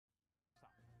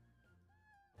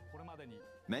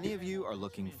Many of you are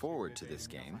looking forward to this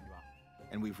game,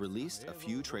 and we've released a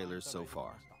few trailers so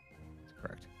far.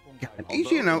 Correct. God,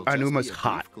 Eiji Anuma's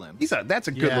hot. That's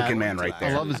a good looking man right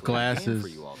there. I love his glasses.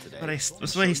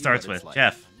 That's what he starts with,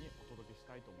 Jeff.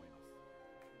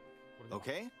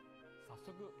 Okay.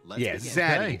 Yeah,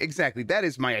 Zaddy. Exactly. That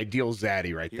is my ideal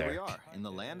Zaddy right Here we there. are in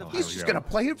the land of He's just gonna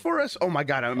play it for us. Oh my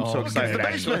god, I'm so excited!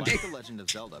 Actually.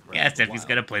 Yes, Jeff, he's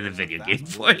gonna play the video game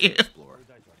for you.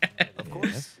 Of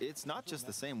course, it's not just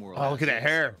the same world. Oh, look at that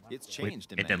hair. It's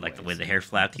changed in I many did like the way ways. the hair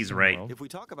flapped. He's right. If we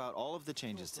talk about all of the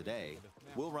changes today,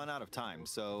 we'll run out of time.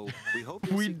 So we hope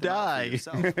you'll We seek them out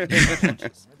for die.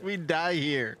 yourself. We die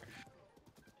here.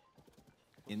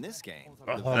 In this game,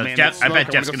 Oh man, Jeff- that's I smoke. bet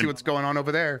wanna Jeff's go see gonna- what's going on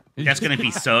over there. Jeff's gonna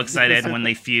be so excited when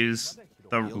they fuse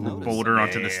the you'll notice boulder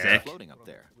onto the Yeah. stick. floating up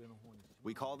there.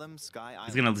 We call them Sky Islands.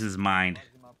 He's gonna lose his mind.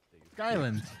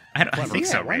 Skyland. I think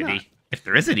so, Yeah, why not? Randy. If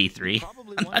there is an You're E3,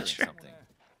 probably I'm wondering not sure. something.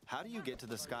 How do you get to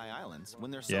the Sky Islands when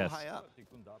they're so Yes. high up?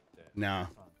 No,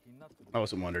 I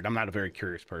wasn't wondered. I'm not a very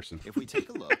curious person. If we take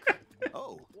a look,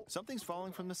 oh, something's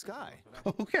falling from the sky.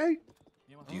 Okay.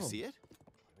 Do you see it?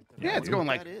 Yeah, it's going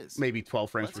like that is. maybe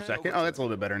 12 frames Let's per head second. over Oh, to that's a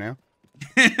little bit better now.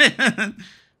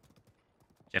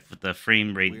 Jeff with the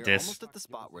frame rate We're disc. almost at the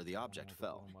spot where the object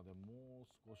fell.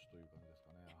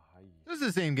 This is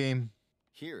the same game.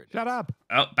 Here it is. Shut up.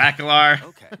 Oh, Bacalar.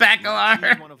 Okay. Bacalar.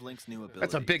 let's use one of Link's new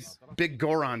That's a abilities. big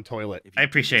Goron toilet. If I you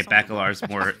appreciate focus on the Bacalar's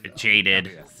more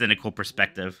jaded, cynical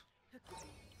perspective.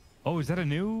 Oh, is that a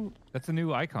new? That's a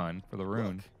new icon for the Look,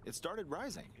 rune. it started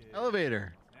rising.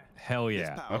 Elevator. Hell This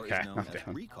yeah. power Okay, is known I'm as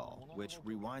down. recall, which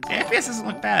rewinds. The FPS doesn't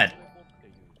look bad.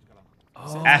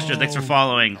 Oh, Astro, thanks for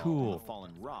following. Cool. The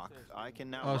fallen rock, I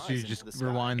can now Oh, so you rise into just the sky.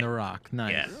 rewind the rock.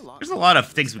 Nice. Yeah. There's a lot of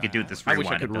things we could do with this I rewind wish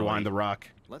I could ability. rewind the rock.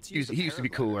 Let's He use used- he used to be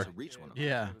the paraglider cooler. to reach one of them.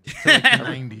 Yeah. It's like the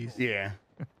 90s. Yeah.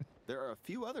 There are a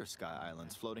few other sky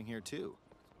islands floating here too.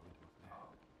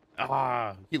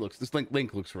 Ah, this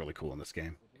Link looks really cool in this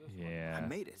game. I Yeah.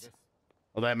 made it.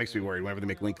 Well, that makes me worried whenever they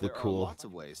make Link There look are cool. lots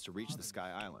of ways to reach the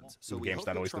sky islands, so The we game's hope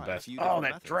not you'll always the try a best. few Oh, different that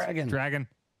methods. dragon. Dragon.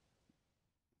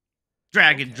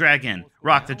 Dragon.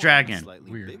 Rock the Now, a dragon.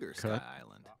 slightly Weird bigger cut. sky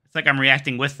island. It's like I'm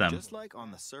reacting with them. Just like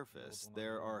on the surface,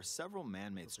 there are several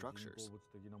man-made structures.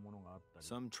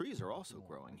 Some trees are also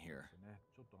growing here.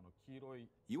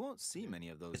 You won't see many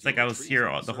of those. It's like I yellow was trees here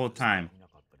on all, the whole surface. time.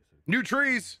 New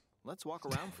trees. Let's walk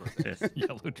around for a bit. Just-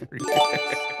 Yellow tree.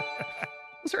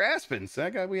 Those are aspens.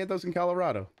 We had those in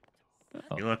Colorado.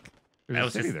 you look. There's I a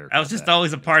was city just, there I was called just that.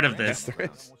 always a part of Yes, this. there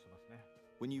is.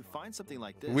 When you find something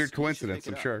like this, Weird you should coincidence,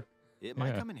 pick I'm it sure. up. It might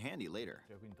Yeah. come in handy later.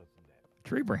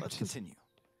 Tree Let's branches. continue.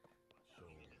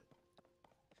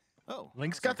 Oh,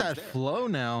 Link's got that something's there. flow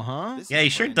now, huh? This Yeah, is he a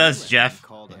sure brand does, new Jeff. element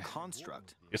Called a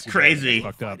construct. It's Crazy.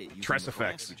 Fucked up. Fight it using Tress the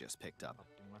branch effects. we just picked up.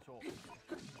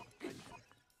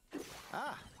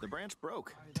 Ah, the branch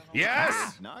broke.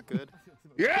 Yes. Not good.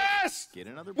 Yes. Get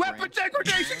another Weapon branch.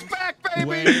 degradation's back, baby.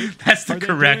 Wait, That's the are they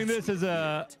correct. doing this as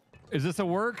a? Is this a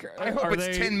work? I hope Are it's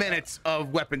they, 10 minutes of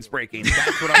weapons breaking.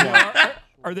 That's what I want.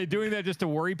 Are they doing that just to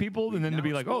worry people and then to Now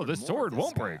be like, oh, explored this more sword of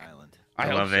won't Sky break? Island. I I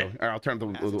hope love so. it. All right, I'll turn the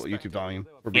YouTube volume.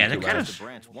 We're Yeah, being they're too kind loud. of. The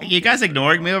branch won't You guys break.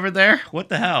 ignoring me over there? What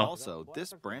the hell? Also,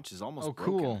 this branch is almost Oh,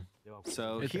 broken. cool.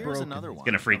 So It's here's broken. another one.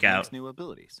 gonna freak of Link's out. New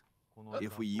abilities.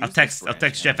 If we use I'll this text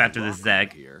branch Jeff and after this, rock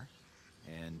Zag. here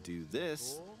and do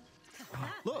this.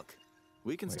 Look,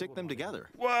 we can stick them together.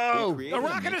 Whoa. We created A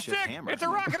rock and a makeshift stick! hammer. It's a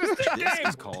rock and a stick This game!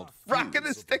 is called Rock and a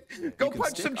fuse. stick. Go You can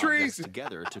punch stick some objects trees.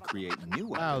 together to create new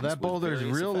Wow, weapons that with boulder's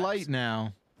various real effects. light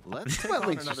now. Let's take Well, on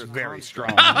Link's just another very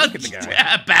construct. strong. Look at the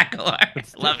guy.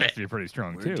 Bacalar. Love Has it. to be pretty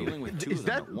strong We're too. dealing with two Is of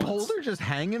them that at once. boulder just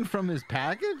hanging from his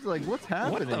package? Like, what's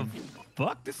What the happening?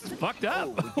 fuck? This is fucked Oh,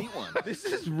 up. we beat one. This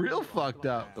is real fucked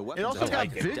up. The It weapons also got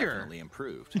effect is bigger. definitely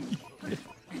improved.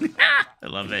 I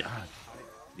love it.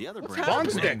 The other What's branch happening?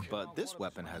 is Bomb broken, stick. but this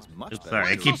weapon has much Oops, better. sorry,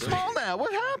 I It's so keep- small now.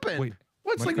 What happened? Wait,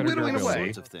 What's much like better whittling All durability.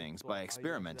 away? sorts of things by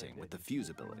experimenting with the fuse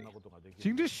ability. So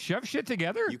you can just shove shit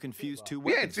together? You can fuse two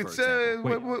Yeah, weapons. it's for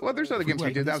example. what there's other games we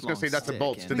Wait, did. I this was gonna say long nuts and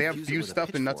bolts. stick Do they and have fuse it fuse with a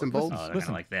stuff in nuts and pitchfork. bolts? Oh, they're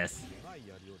Listen. kind of like this.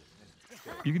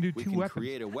 You can do We two can weapons.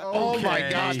 create a weapon. Oh my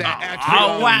Okay. god, that Oh,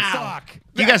 actually. wow. Fuck.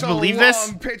 You guys That's a believe this?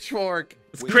 long pitchfork.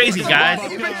 It's crazy, guys.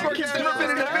 Pitchfork has never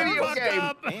been in a video Fucked game.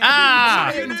 up. And Ah!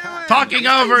 use it in Talking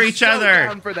over I'm each so other.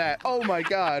 down for that. Oh my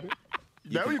god.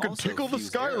 Now you can also tickle the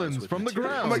fuse arrows Skylands with from the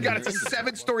materials Oh ground. my in god, your it's a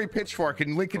inventory. 7-story pitchfork,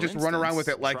 and Link can For just run around with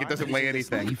it instance, like it try doesn't weigh using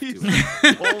this anything. leaf to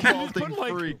it. Pole Can you vaulting put,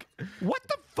 like, freak. What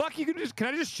the fuck? You can just can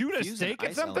I just shoot a Fuse an steak at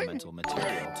ice something? elemental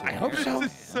material to I hope an so. arrow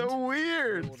This is so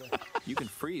weird. You can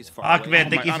freeze far Aquaman, away.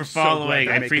 thank you I'm for so glad following.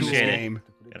 they're I making this appreciate it. game.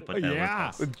 Gotta put that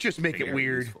Yeah. with Just make it Figure.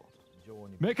 weird. Useful.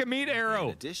 Make a meat In arrow.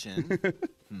 addition,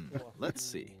 let's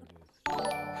see.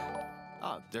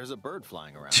 Ah, there's a bird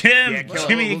flying around. Jim, Yeah, kill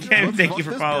Jimmy, Let's Kim, thank you fuck for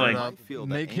this bird following. up. Feel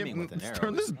that Make aiming him with an arrow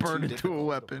turn this is bird too into a difficult.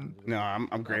 weapon. No, I'm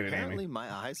great at Apparently, aiming.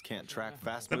 my eyes can't track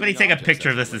fast. Somebody take a picture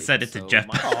of this and send it to Jeff.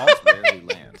 My shots rarely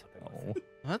land. Oh.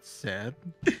 That's sad.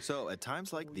 So at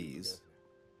times like these,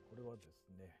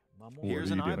 What here's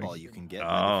are an you doing? eyeball you can get. by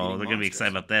Oh, defeating they're gonna be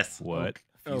excited monsters. about this. What?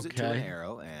 Fuse it to an Okay.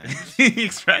 arrow and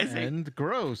He's surprising. And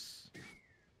gross.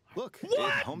 look, it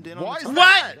homed in on Why the is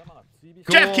top. What?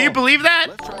 Jeff, can you Cool. believe that?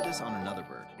 Let's try this on another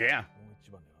bird. Yeah.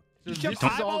 This Shove is all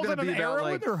eyeballs gonna in be an about arrow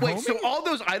like in their Wait, so homie? all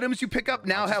those items you pick up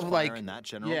now I'll just have fire like in that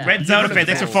general Yeah. Red direction. Zauderfan,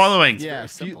 thanks for following. yeah,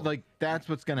 simple. like that's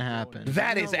what's gonna happen.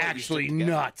 that You is know what you actually should get.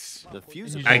 nuts. The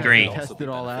fuse You I effect agree. will also Test be it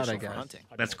all out, beneficial I for guess. hunting.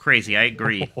 That's crazy. I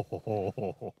agree.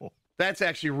 That's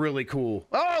actually really cool.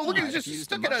 Oh, look, I he's just fused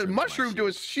a stuck in a mushroom to my mushroom to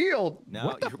his shield. Now,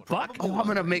 What the you're fuck? probably Oh, I'm gonna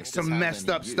wondering make if this some has messed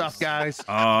any up stuff, use. guys.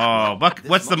 Oh,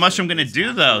 what's the mushroom gonna is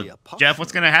do though? actually a puff Jeff, what's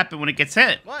mushroom. gonna happen when it gets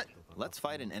hit? What? Let's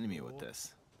fight an enemy with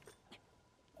this.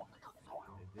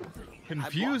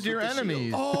 Confuse your blocked with the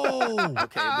enemies. shield.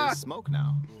 Okay, there's smoke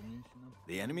now.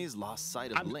 The enemies lost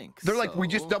sight of Link. They're like, we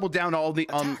just so- doubled down all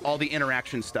the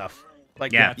interaction stuff.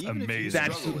 Like, Yeah. That's Even if you amazing.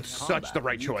 That's struggle with such combat, the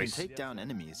right you choice. Can take down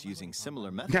enemies using similar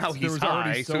methods. now There he's was already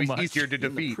high, so so he's much. easier to In the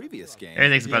defeat. previous game,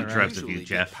 Everything's you about could drugs with usually you, get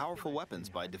Jeff. Powerful weapons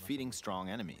by defeating strong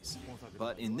enemies.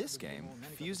 But in this game,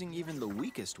 fusing even the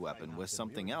weakest weapon with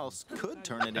something else could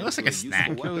turn it looks into like a useful snack.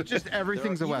 weapon. So just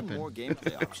everything's There a are even weapon. more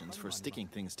gameplay options for sticking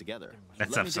things together. That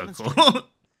Let me stuff's so demonstrate. cool.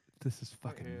 This is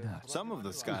fucking nuts. Some of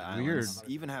the Sky Weird. Islands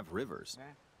even have rivers.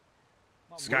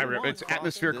 Sky River. It's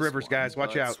atmospheric This rivers, one, guys.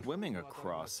 Watch but out. Swimming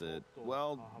across it,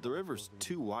 well, the river's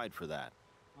too wide for that.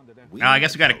 Now I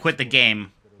guess we gotta quit the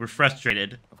game. We're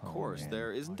frustrated. Of course,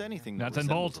 there isn't anything that Nuts and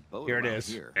resembles bolts. a boat Here it around is.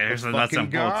 Here. There's the nuts Fucking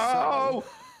and bolts. go.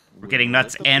 We're getting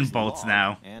nuts Lift up and this bolts log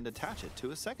now. And attach it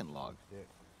to a second log.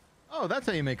 Oh, that's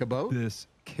how you make a boat. This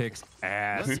kicks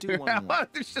ass. Let's do one more.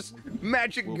 There's just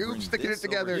magic We'll goop bring sticking it this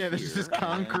together. over Yeah, there's just here,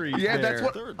 concrete and Yeah, that's there.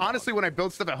 what. third log. Honestly, when I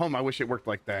build stuff at home, I wish it worked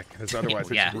like that, because otherwise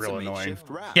it's Yeah. It's real a annoying. makeshift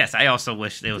raft. Yes, I also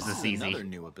wish it was This this is another easy.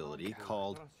 new ability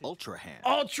called Ultra Hand.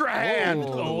 Ultra hand. Oh. The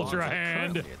logs Ultra are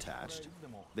Hand. currently attached.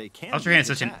 They can Ultra be Hand is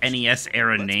such an detached. NES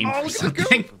era name Oh, for look at the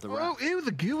something. goop. of the Oh, raft. ew,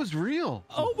 the goo is real.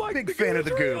 Oh my Big the fan goo of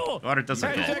the is goo. real. Water does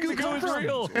look Magic good. goo is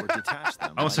real. Or detach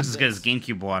them Almost like just as good as this.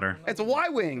 GameCube water. It's a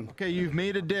Y-wing. Okay, you've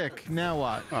made a dick. Now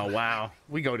what? Oh wow,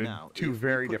 we go to Now, two if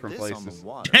very we put different this on the places.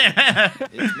 water,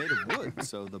 it's made of wood,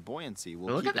 so the buoyancy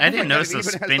will Look keep at- it I didn't upright. notice And it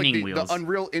those even has, spinning like, wheels. The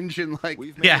Unreal Engine, like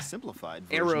We've made Yeah. a simplified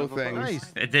version Arrow of a thing. boat.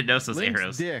 Nice. I did notice those Link's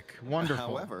arrows. dick. Wonderful.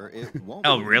 However, it won't.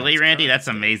 Oh, be really, Link's Randy? current That's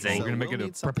state, amazing. so We're gonna make we'll it a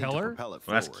need something to propeller? propel it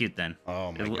Well, that's forward. cute then.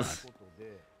 Oh my It god. looks-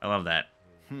 I love that.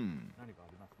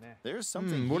 There's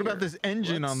something. What about here. this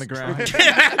engine on the Let's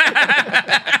ground?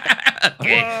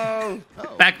 Okay, Whoa.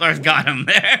 Oh, Backlar's got him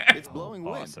there. it's blowing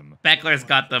wind. Awesome. Backlar's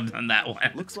got them on that one.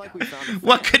 Looks like we found a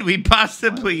What fan. could we Why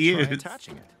possibly don't we try use?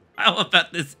 attaching it? How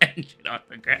about this engine on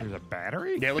the There's ground? a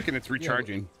battery? Yeah, look, and it's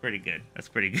recharging. Pretty good. That's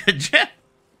pretty good, Jeff.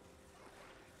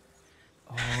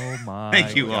 Oh my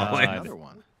Thank you, God. Owen. Another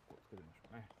one.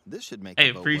 This should make I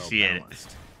the boat appreciate it.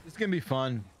 well-balanced. It's gonna be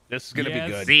fun. This is gonna Yes.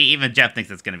 be good. See, even Jeff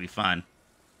thinks it's gonna be fun.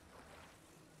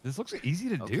 This looks easy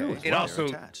to do. Okay. It Well, also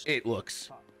they're attached. it looks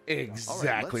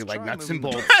exactly let's like try nuts and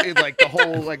moving bolts. It, like the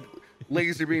whole like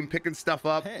laser beam picking stuff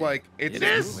up. Hey, Like it's it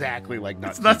is. exactly like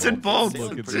nuts. It's nuts and bolts. bolts.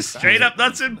 Look at Just this. straight up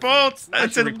nuts and bolts. I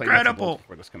That's should replay Nuts and Bolts incredible.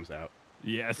 before this comes out.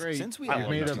 Yes. Great. Since we I have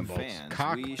love made nuts a two and bolts. fans,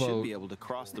 cock we should boat. be able to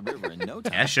cross the river in no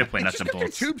time. Yeah, I should play It's nuts just and because they're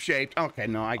bolts. tube shaped. Okay,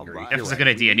 no, I agree. Alright. Jeff, You're it's a right. good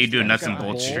idea. I need to do a nuts and Got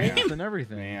bolts bowls stream. and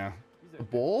everything. Yeah. The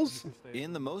bowls?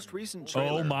 In the most recent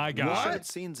trailer, my we God. showed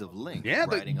scenes of Link Yeah,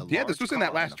 riding a this large was in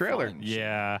that car last a trailer. flying machine.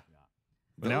 Yeah.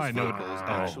 Those Now I know. vehicles Oh.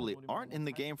 actually aren't in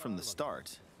the game from the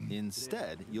start.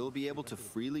 Instead, you'll be able to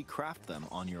freely craft them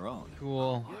on your own.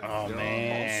 Cool. Oh There are all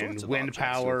man, sorts of wind objects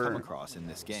you'll come power. across in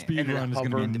this game. Speed And run is hover.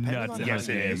 gonna be Depending nuts on in how this Yes,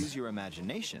 it you game. is. use your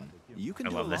imagination, you can I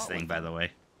do love a this lot thing, with by them. the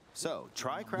way. So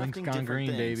try Link's crafting gone different green,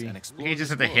 things baby. and explore You just this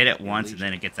have to hit world it at once your and then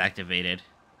leisure. it gets activated.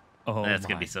 Oh, That's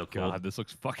gonna be my so cool. God, this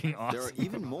looks fucking awesome. There are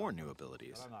even more new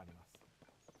abilities.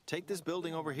 Take this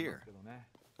building over here.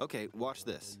 Okay, watch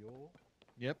this.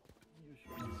 Yep.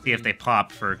 See if they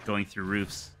pop for going through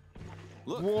roofs.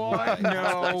 Look, What? I can No.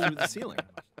 fly through the ceiling.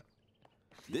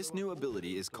 This new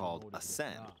ability is called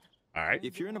Ascend. All right.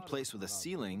 If you're in a place with a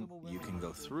ceiling, you can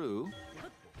go through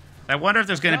I wonder if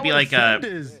there's going to That be what like Ascend a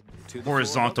is. to the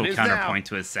horizontal It is now. counterpoint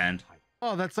to Ascend.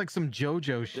 Oh, that's like some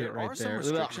JoJo shit There right are some there.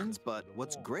 restrictions, but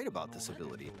what's great about this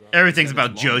ability? Everything's is that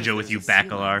about as long as JoJo with there's you, a ceiling,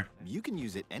 Bacalar. You can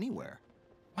use it anywhere.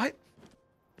 What?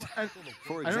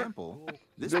 For example,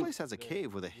 this place has a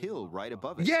cave with a hill right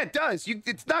above it. Yeah, it does.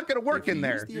 It's not going to work in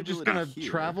there. You're just gonna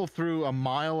travel through a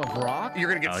mile of rock. You're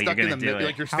gonna get stuck in the middle.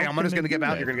 Like your stamina's gonna give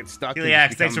out. You're gonna get stuck.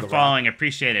 Heliax, thanks for following.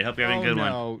 Appreciate it. Hope you're having a good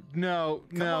one. No.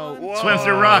 Swim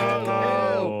through rock.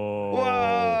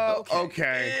 Whoa.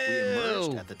 Okay. We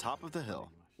emerged at the top of the hill.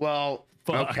 Well,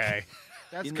 okay.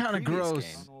 That's In the kind of previous gross.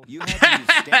 game, you had to use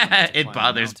stamina to It climb a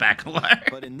bothers mountain.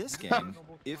 Bacalar. But in this game,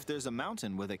 if there's a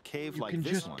mountain with a cave You like can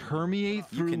this just one, permeate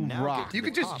you through can now rock. get to You the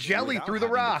can just top jelly without through the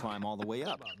having to rock. climb all the way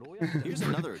up. Here's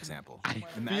another example.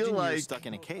 Imagine you're like- stuck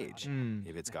in a cage.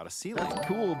 If it's got a ceiling, That's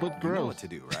cool, but you know gross. what to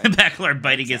do, right? Bacalar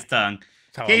biting his tongue.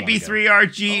 That's how I wanna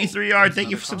KP3RG3R, thank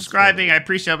you for subscribing. I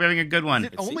appreciate it. Hope you're having a good one.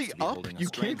 Is it only seems to be up? holding a You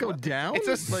can't go strange weapon. down? It's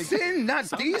a sin, not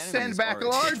Some descend, enemies are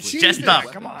Bacalar. equipped with Jesus. Just up.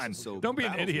 weapons, Come on. so Don't be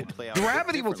an battles will idiot. play out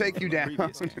Gravity will take differently you than the down.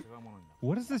 previous game.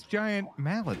 What is this giant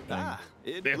mallet thing?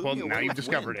 It Yeah, blew well, me now away you've with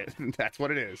discovered wind. it. That's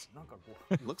what it is.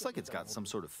 Looks like it's got some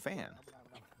sort of fan.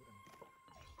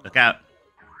 Look out.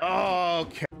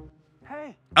 Okay.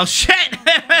 Oh, shit!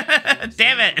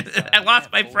 Damn it! I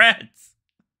lost my friends.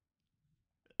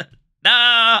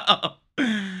 No!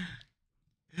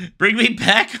 Bring me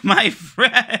back my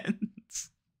friends.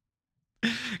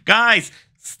 Guys,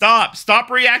 stop.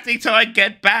 Stop reacting till I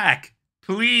get back.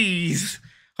 Please.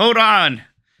 Hold on.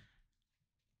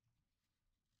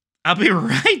 I'll be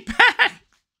right back.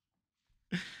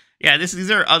 Yeah,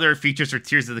 these are other features for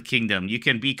Tears of the Kingdom. You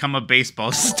can become a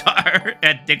baseball star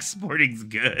at Dick's Sporting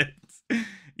Goods.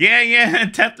 Yeah,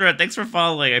 Tethra, thanks for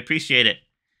following. I appreciate it.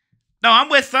 No, I'm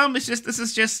with them. This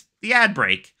is just the ad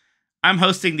break. I'm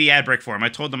hosting the ad break for them. I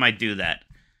told them I'd do that.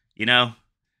 You know?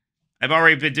 I've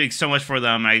already been doing so much for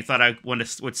them. I thought I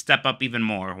would step up even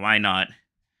more. Why not?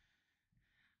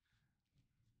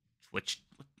 Twitch?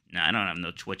 No, I don't have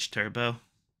no Twitch Turbo.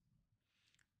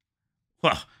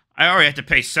 Well, I already have to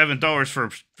pay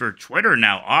 $7 for Twitter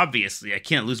now. Obviously, I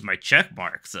can't lose my check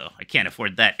mark, so I can't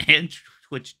afford that and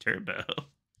Twitch Turbo.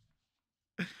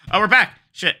 Oh, we're back.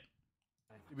 Shit.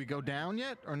 Did we go down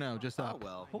yet, or no? Just Oh up?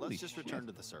 well, Holy let's just return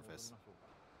to the surface.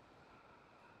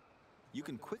 You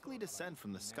can quickly descend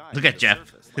from the sky. Look to at the Jeff.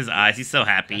 surface His like eyes. this. He's so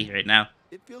happy right now.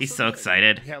 It feels He's so good.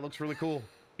 excited. Yeah, it looks really cool.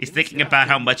 He's thinking about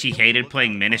how much he hated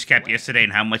playing Minish Cap yesterday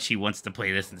and how much he wants to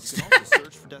play this You instead. can also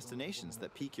search for destinations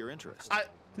that pique your interest.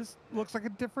 This looks like a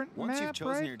different Once map, you've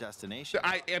chosen right? your destination,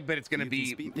 I bet it's going to You can be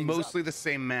speed things mostly up. the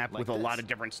same map Like with a lot this. of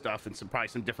different stuff and probably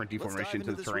some different Let's dive deformation to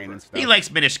into the this terrain river. and stuff. He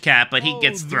likes Minish Cap, but he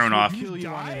gets Oh, thrown this will off. kill you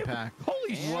on impact. Holy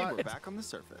and shit! we're back on the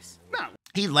surface. No,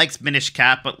 He likes Minish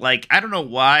Cap, but like I don't know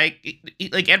why.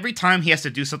 Like every time he has to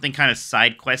do something kind of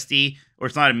side questy or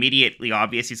it's not immediately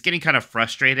obvious, he's getting kind of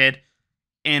frustrated,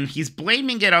 and he's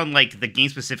blaming it on like the game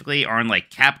specifically or on like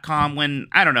Capcom. When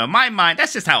I don't know, in my mind,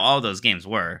 that's just how all those games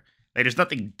were. Like there's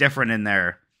nothing different in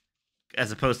there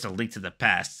as opposed to Link to the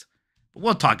Past. But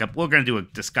we'll talk up. We're gonna do a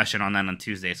discussion on that on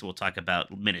Tuesday, so we'll talk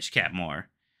about Minish Cap more.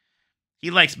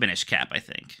 He likes Minish Cap, I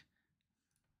think.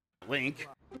 Link.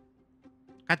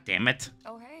 God damn it!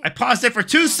 Oh, hey. I paused it for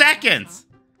 2 seconds.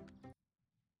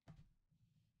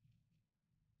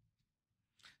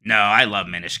 No, I love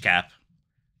Minish Cap.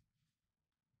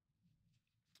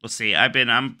 Let's see. I beat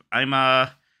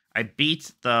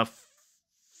the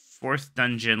 4th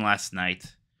dungeon last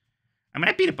night. I mean,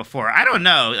 I beat it before. I don't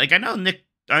know. Like, I know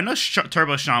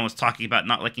Turbo Sean was talking about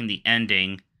not liking the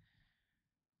ending.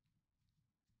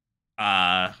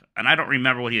 And I don't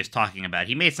remember what he was talking about.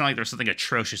 He made it sound like there was something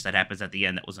atrocious that happens at the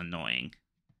end that was annoying.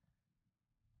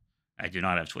 I do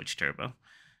not have Twitch Turbo.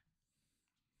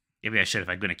 Maybe I should if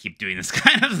I'm going to keep doing this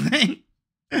kind of thing.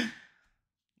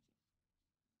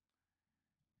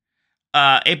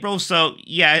 April, so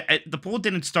yeah, the poll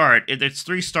didn't start. There's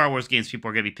 3 Star Wars games people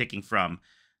are going to be picking from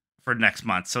for next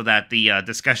month, so that the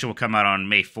discussion will come out on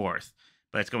May 4th.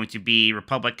 But it's going to be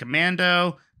Republic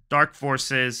Commando, Dark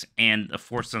Forces, and The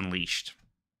Force Unleashed.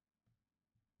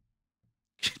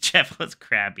 Jeff was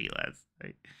crabby last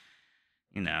night.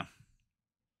 You know.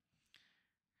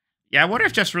 Yeah, I wonder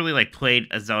if Jeff's really like played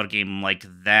a Zelda game like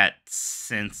that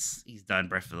since he's done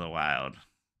Breath of the Wild.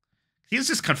 He was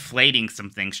just conflating some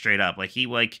things straight up. Like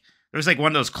there's like one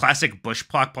of those classic bush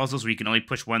block puzzles where you can only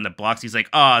push one of the blocks. He's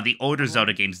like, the older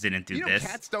Zelda games didn't do You know, this.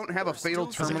 cats don't have a fatal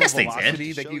terminal Yes, they did.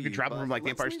 velocity that Show you you, could drop but from like the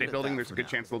let's Empire leave State it Building. at There's that a for good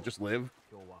chance now. they'll just live.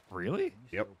 Really?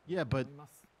 Yep. Yeah, but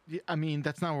I mean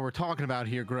that's not what we're talking about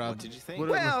here, Grub. What did you think?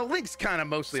 Well, Link's kind of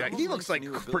mostly like, he looks like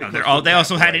pretty. No, close to they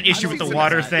also that, had an right? issue I've with the seen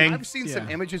water some- thing. I've seen some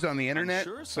Yeah. images on the I'm internet,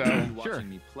 sure so some of you Sure. watching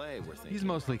me play were thinking, He's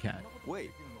mostly cat.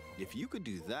 wait, If you could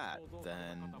do that,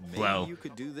 then maybe Flo. you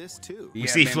could do this too. We Yeah,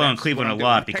 see man, Flo in that's Cleveland what a I'm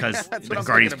lot doing. because That's the what I'm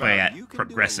Guardians thinking play about. at You can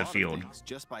Progressive do a lot Field. of things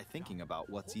just by thinking about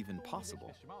what's even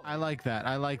possible. I like that.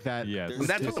 I like that. Yeah, There's And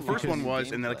that's what still the first one because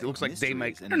was, and like, it looks like they mysteries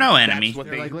might. and They're no that's enemy. what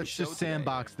They're they like, let's just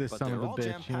sandbox this But son they're of a all bitch,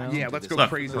 jam-packed you know? Yeah, into let's this go Look.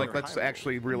 crazy. Like, let's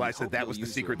actually realize that that was the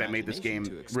secret that made this game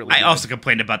really. I good. also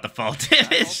complained about the fault.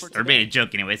 Or made a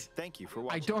joke, anyways. Thank you for I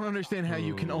watching. don't understand how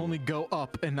you can only go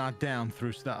up and not down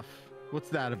through stuff. What's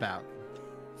that about?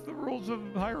 It's the rules of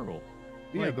Hyrule.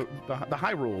 Yeah, the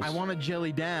high rules. I want to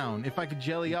jelly down. If I could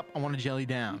jelly up, I want to jelly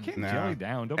down. You can't Nah. jelly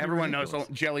down. Don't be Everyone knows. ridiculous.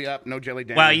 Don't jelly up, no jelly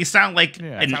down. Wow, you sound like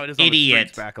Yeah. That's an how it is on the idiot.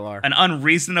 streets, Bacalar. An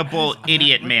unreasonable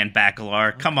idiot man,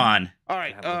 Bacalar. Come on. All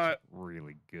right. That looks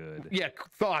really good. Yeah.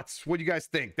 Thoughts? What do you guys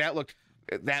think? That looks.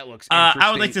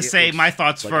 I would like to interesting. It say looks my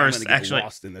thoughts like I'm first, gonna get actually.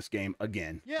 lost in this game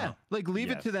again. Yeah, like leave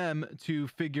it to Yes. them to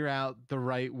figure out the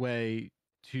right way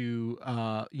to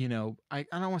you know, I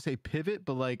don't want to say pivot,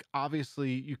 but like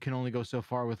obviously you can only go so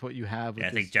far with what you have with Yeah,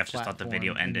 I think this Jeff just thought the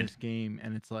video platform in ended. this game,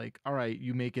 and it's like, all right,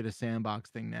 you make it a sandbox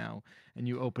thing now and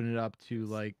you open it up to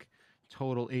like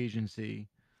total agency.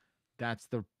 That's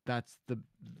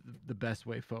the best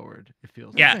way forward, it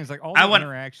feels Yeah, like. Things like all I the want-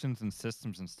 interactions and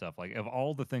systems and stuff, like of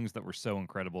all the things that were so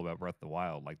incredible about Breath of the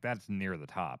Wild, like that's near the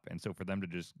top. And so for them to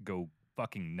just go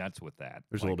fucking nuts with that,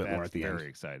 There's a like, little bit more that's at the end. very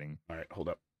exciting. All right, hold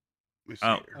up. Let me see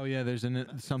Oh. here. Oh yeah, there's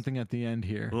something at the end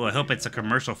here. Ooh, I hope it's a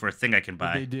commercial for a thing I can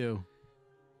What they buy. do.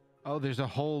 Oh, there's a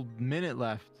whole minute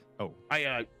left.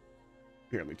 Here,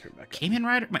 let me turn back up. Cayman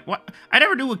Rider? What? I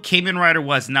never knew what Cayman Rider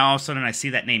was. Now all of a sudden I see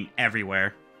that name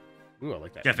everywhere. Ooh, I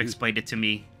like that. Jeff music. explained it to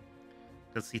me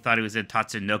because he thought it was in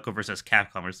Tatsunoko versus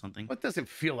Capcom or something. Well, it doesn't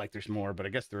feel like there's more, but I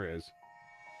guess there is.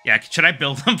 Yeah, should I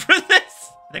build them for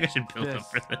this? I think I should build them This.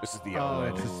 for this. This is the Oh,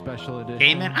 OLED. it's a special edition.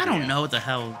 Cayman? I don't Yeah. know what the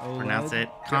hell to pronounce OLED? it.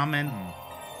 Common?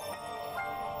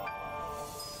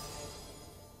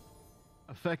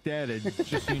 Effect added,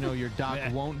 just so you know, your dock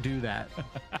won't do that.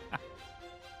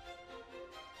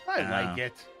 I like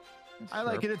it. I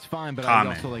like it, it's fine, but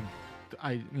Common. I also like,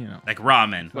 you know. Like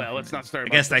ramen. Well, let's not start. I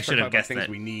guess I let's should talk have about guessed things that.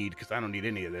 we need because I don't need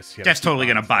any of this. Yeah, Jeff's totally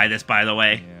gonna buy this, by the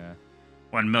way. Yeah.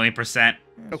 1,000,000%.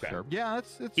 Okay. Sure. Yeah,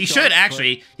 it's He sharp, should but-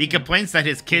 actually. He complains that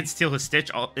his kids steal his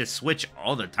Switch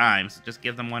all the time. So just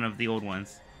give them one of the old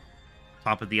ones,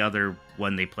 top of the other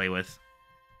one they play with.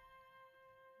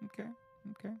 Okay.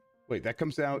 Okay. Wait, that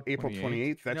comes out April 28th?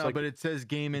 28th. That's no, like. but it says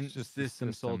game and It's just the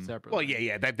system sold system. separately. Well,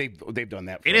 yeah. That they've done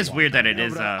that. For It a is long weird that time it now.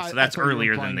 is. but So that's thought you were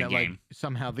earlier than implying the that, like, game.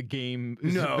 somehow the game.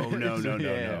 is- No.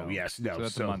 Yeah. Yes, no. So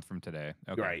that's a month from today.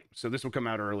 Okay. Right. So this will come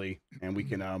out early, and we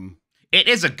can It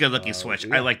is a good-looking Switch.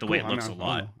 yeah, I like the way it cool. looks a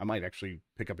lot. I might actually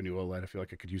pick up a new OLED. I feel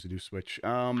like I could use a new Switch.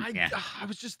 Yeah. I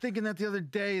was just thinking that the other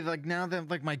day. Like now that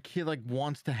like my kid like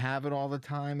wants to have it all the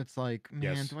time, it's like, man,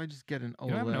 Yes. do I just get an You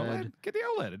don't have an OLED? OLED? Get the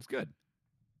OLED. It's good.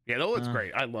 Yeah, the OLED's Uh,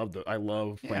 great. I love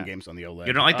playing Yeah. games on the OLED.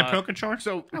 You don't like the Pro Controller?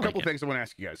 So I a like couple it. things I want to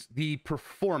ask you guys. The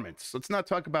performance. Let's not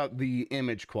talk about the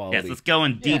image quality. Yes, let's go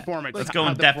in deep. Performance. Let's go in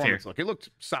How'd the depth here. performance look? It looked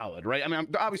solid, right? I mean, I'm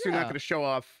obviously not Yeah. going to show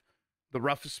off the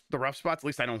rough spots. At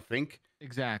least I don't think.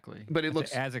 Exactly. But it It's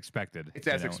looks. as expected. it's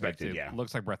you as know, expected, it yeah.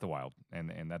 looks like Breath of the Wild,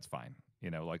 and that's fine.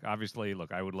 You know, like obviously,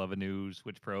 look, I would love a new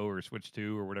Switch Pro or Switch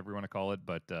 2 or whatever you want to call it,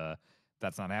 but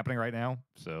that's not happening right now.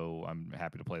 So I'm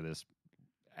happy to play this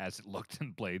as it looked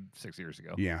and played 6 years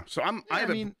ago. Yeah. So I I have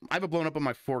mean- I have it blown up on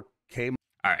my 4K.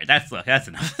 All right, that's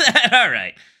enough. All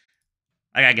right,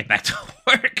 I gotta get back to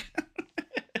work.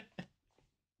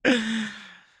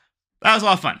 That was a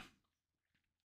lot of fun.